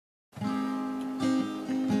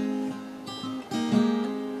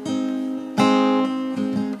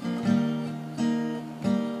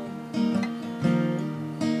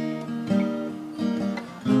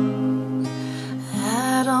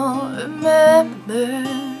remember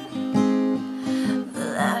the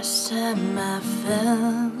last time I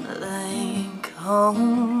felt like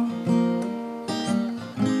home.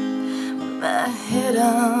 My head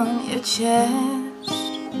on your chest,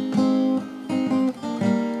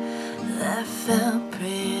 that felt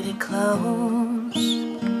pretty close.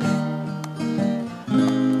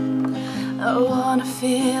 I wanna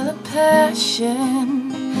feel a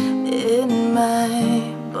passion in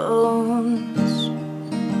my bones.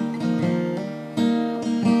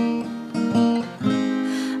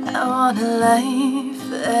 I want a life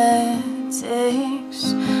that takes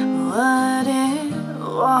what it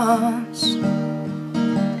wants.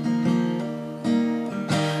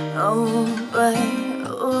 Oh, but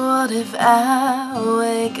what if I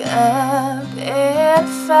wake up and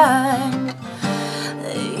find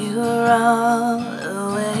that you were all a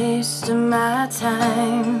waste of my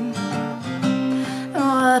time?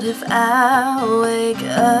 What if I wake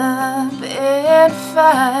up and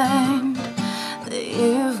find that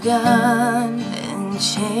you've gone and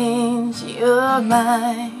changed your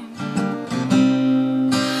mind?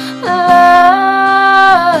 Love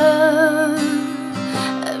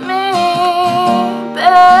me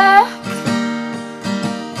back.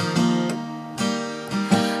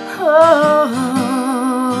 Oh,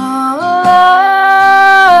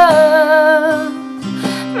 love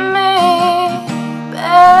me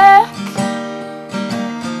back.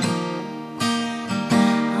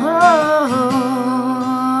 Oh,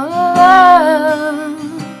 love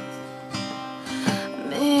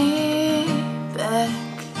me back.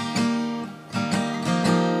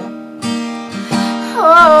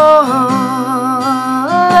 Oh,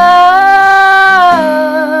 love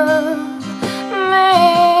me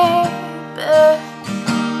back.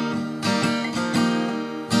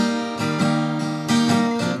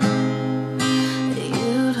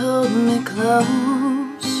 You'd hold me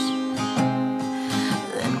close,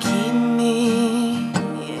 then keep me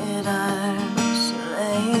at arm's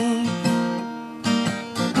length.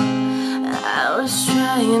 I was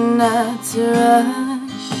trying not to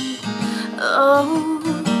rush. Oh,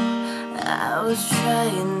 I was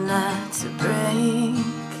trying not to break.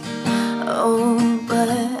 Oh, but I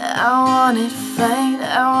wanted fight,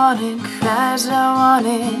 I wanted cries, I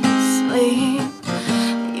wanted sleep.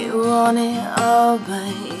 You wanted all,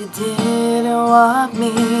 but you didn't want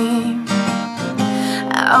me.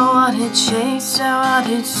 I wanted chase, I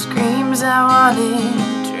wanted screams, I wanted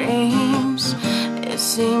dreams. It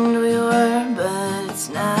seemed we were, but it's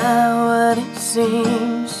not what it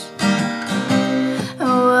seems.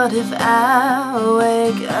 What if I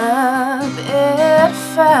wake up and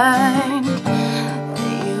find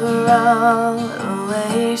that you were all a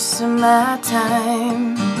waste of my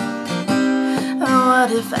time? What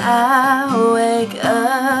if I wake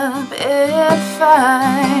up and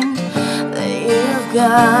find that you've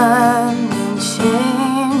gone and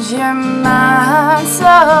changed your mind?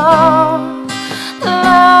 So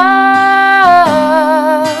love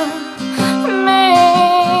me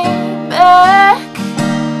back.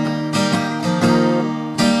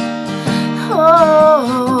 Oh,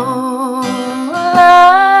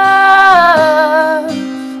 love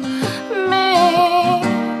me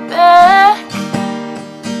back,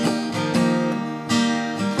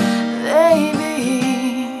 baby.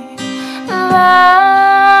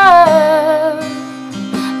 Love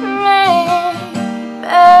me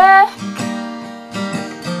back.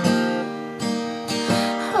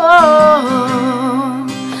 Oh,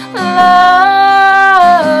 love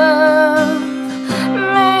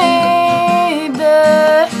me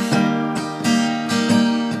back.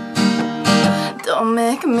 Don't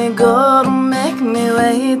make me go, don't make me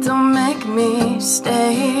wait, don't make me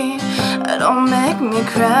stay. Don't make me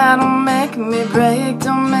cry, don't make me break,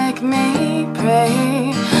 don't make me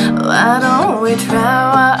pray. Why don't we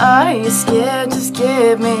try? Why are you scared? Just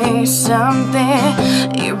give me something.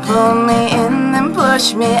 You pull me in, then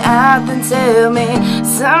push me out, then tell me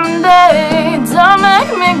someday. Don't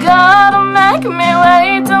make me go, don't make me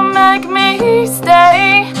wait, don't make me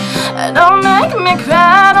stay. Don't make me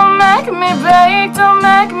cry, don't make me break, don't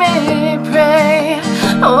make me pray.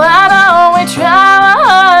 Why don't we try? Why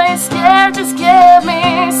are you scared? Just give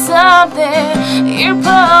me something. You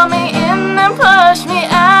pull me in, then push me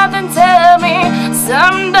out, then tell me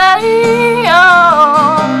someday.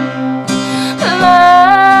 Oh,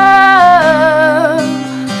 love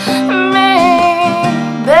me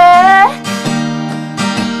back.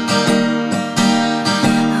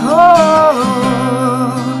 Oh,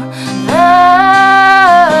 love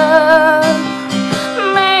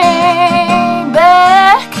me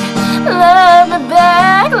back. Love me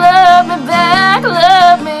back, love me back,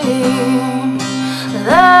 love me.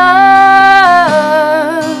 Love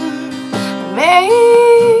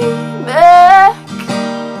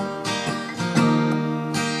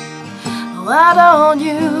Why don't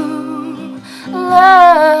you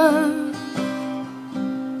love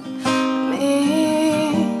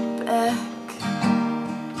me back?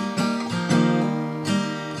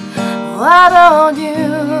 Why don't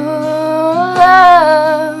you